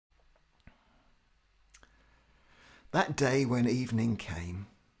That day when evening came,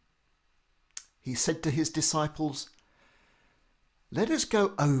 he said to his disciples, "Let us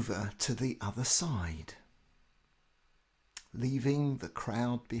go over to the other side." Leaving the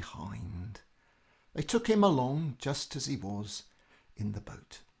crowd behind, they took him along just as he was in the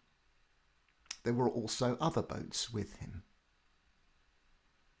boat. There were also other boats with him.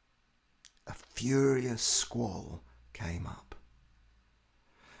 A furious squall came up,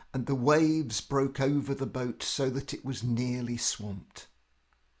 and the waves broke over the boat so that it was nearly swamped.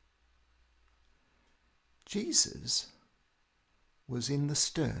 Jesus was in the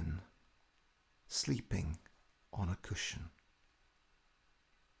stern, sleeping on a cushion.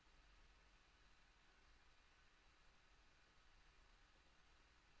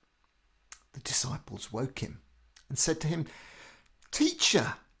 The disciples woke him and said to him,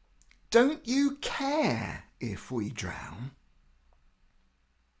 "Teacher, don't you care if we drown?"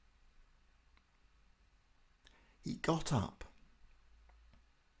 He got up,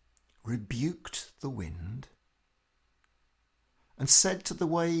 rebuked the wind, and said to the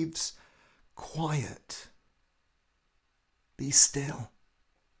waves, "Quiet, be still."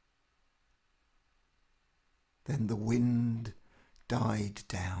 Then the wind died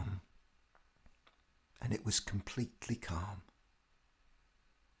down, and it was completely calm.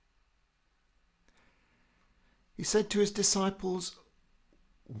 He said to his disciples,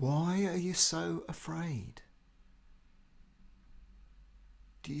 "Why are you so afraid?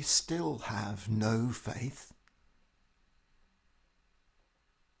 Do you still have no faith?"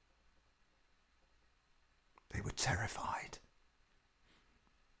 They were terrified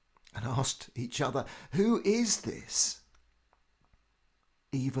and asked each other, "Who is this?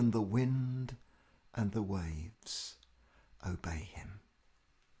 Even the wind and the waves obey him."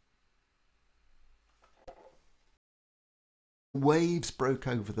 Waves broke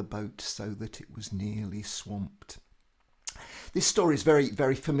over the boat so that it was nearly swamped. This story is a very,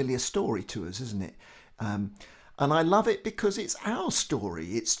 very familiar story to us, isn't it? And I love it because it's our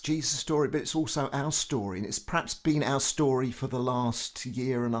story. It's Jesus' story, but it's also our story. And it's perhaps been our story for the last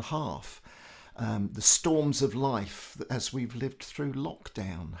year and a half. The storms of life as we've lived through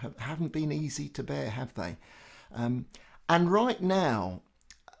lockdown haven't been easy to bear, have they? And right now,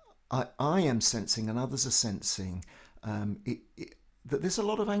 I am sensing, and others are sensing, that there's a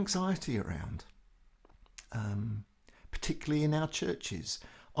lot of anxiety around, particularly in our churches.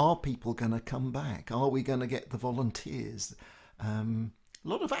 Are people going to come back? Are we going to get the volunteers? A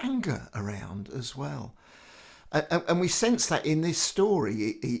lot of anger around as well. And we sense that in this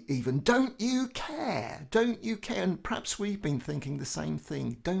story even. Don't you care? Don't you care? And perhaps we've been thinking the same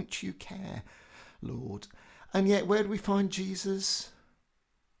thing. Don't you care, Lord? And yet where do we find Jesus?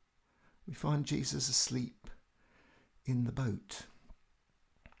 We find Jesus asleep in the boat.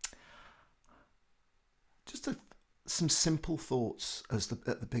 Just some simple thoughts at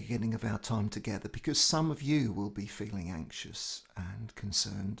the beginning of our time together, because some of you will be feeling anxious and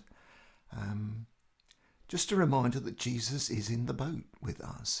concerned. Just a reminder that Jesus is in the boat with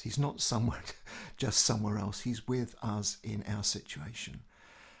us. He's not just somewhere else. He's with us in our situation.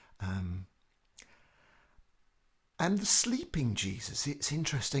 And the sleeping Jesus, it's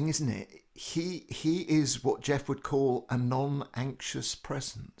interesting, isn't it? He is what Jeff would call a non-anxious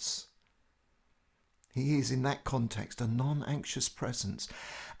presence. He is, in that context, a non-anxious presence.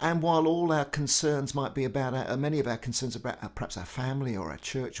 And while all our concerns might be about, many of our concerns about perhaps our family or our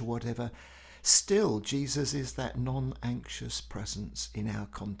church or whatever, still Jesus is that non-anxious presence in our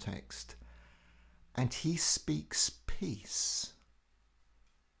context. And he speaks peace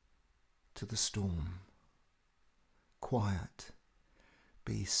to the storm. Quiet,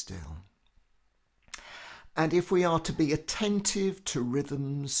 be still. And if we are to be attentive to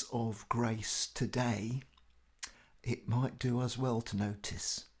rhythms of grace today, it might do us well to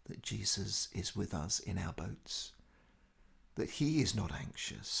notice that Jesus is with us in our boats, that he is not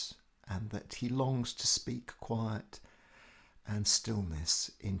anxious, and that he longs to speak quiet and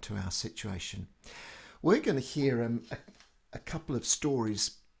stillness into our situation. We're going to hear a couple of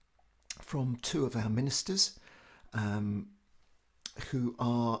stories from two of our ministers, who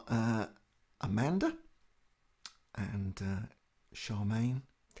are Amanda and Charmaine,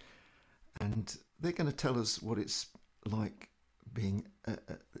 and they're going to tell us what it's like being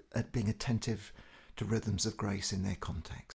attentive to rhythms of grace in their context.